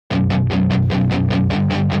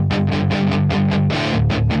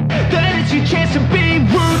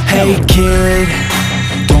Hey kid,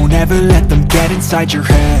 don't ever let them get inside your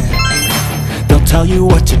head. They'll tell you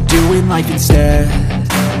what to do in life instead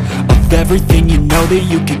of everything you know that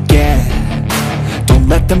you could get. Don't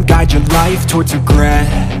let them guide your life towards regret.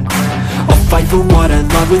 I'll fight for what I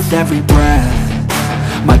love with every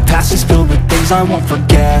breath. My past is filled with things I won't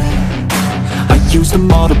forget. I use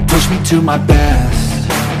them all to push me to my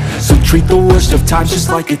best. So treat the worst of times just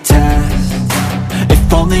like a test.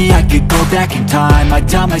 If only I could go back in time, I'd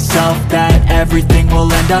tell myself that everything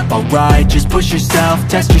will end up alright. Just push yourself,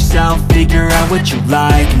 test yourself, figure out what you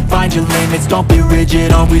like, and find your limits, don't be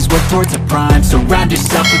rigid, always work towards a prime. Surround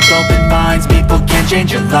yourself with open minds, people can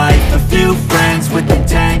change your life. A few friends with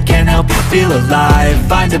intent can help you feel alive.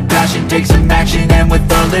 Find a passion, take some action, and with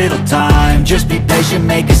a little time, just be patient,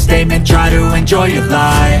 make a statement, try to enjoy your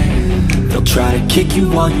life. They'll try to kick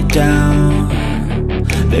you while you're down.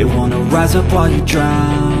 They wanna rise up while you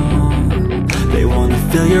drown. They wanna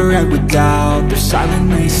fill your head with doubt. They're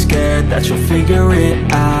silently scared that you'll figure it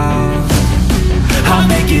out. I'll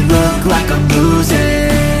make it look like I'm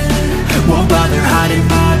losing, won't bother hiding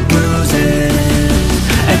my bruises.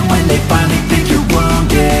 And when they finally think you're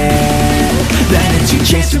wounded, then it's your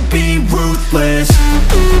chance to be ruthless.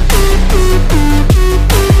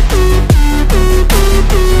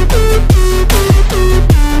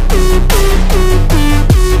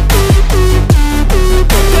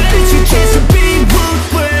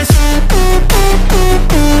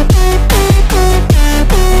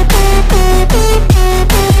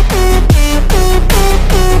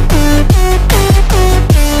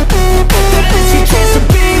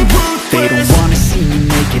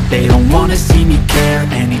 They don't wanna see me care.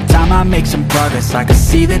 Anytime I make some progress, I can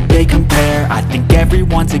see that they compare. I think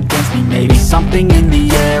everyone's against me, maybe something in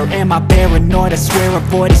the air. Am I paranoid? I swear a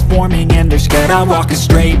void is forming and they're scared I walk a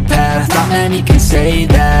straight path. Not many can say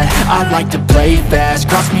that. I like to play fast,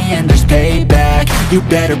 cross me and there's payback. You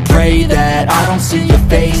better pray that I don't see your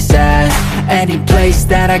face at any place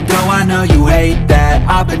that I go. I know you hate that.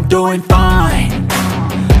 I've been doing fine,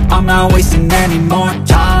 I'm not wasting any more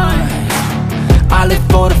time. I live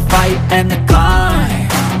for the fight and the climb,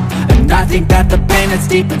 and I think that the pain that's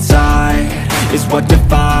deep inside is what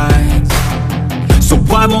defines. So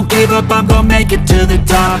I won't give up, I'm gonna make it to the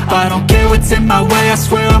top. I don't care what's in my way, I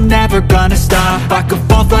swear I'm never gonna stop. I could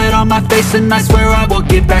fall flat on my face and I swear I will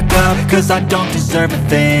get back up, cause I don't deserve a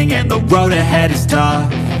thing and the road ahead is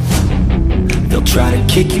tough. They'll try to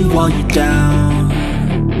kick you while you're down.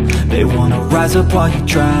 They wanna rise up while you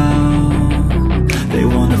drown. They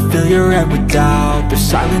wanna fill your head with doubt. They're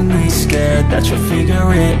silently scared that you'll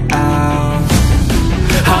figure it out.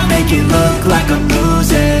 I'll make it look like I'm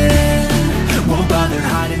losing, won't bother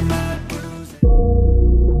hiding my bruises.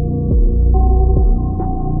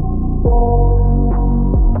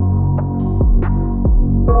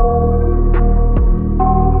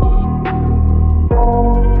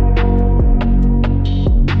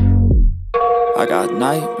 I got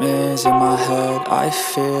nightmares in my head, I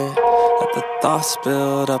fear that the thoughts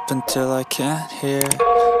build up until I can't hear,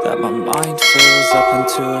 that my mind fills up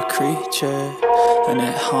into a creature, and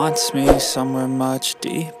it haunts me somewhere much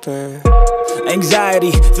deeper.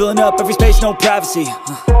 Anxiety, filling up every space, no privacy,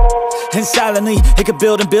 and silently, it could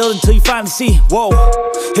build and build until you finally see, whoa,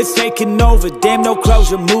 it's taking over, damn no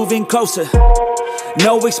closure, moving closer,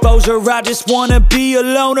 no exposure, I just wanna be a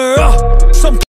loner. Some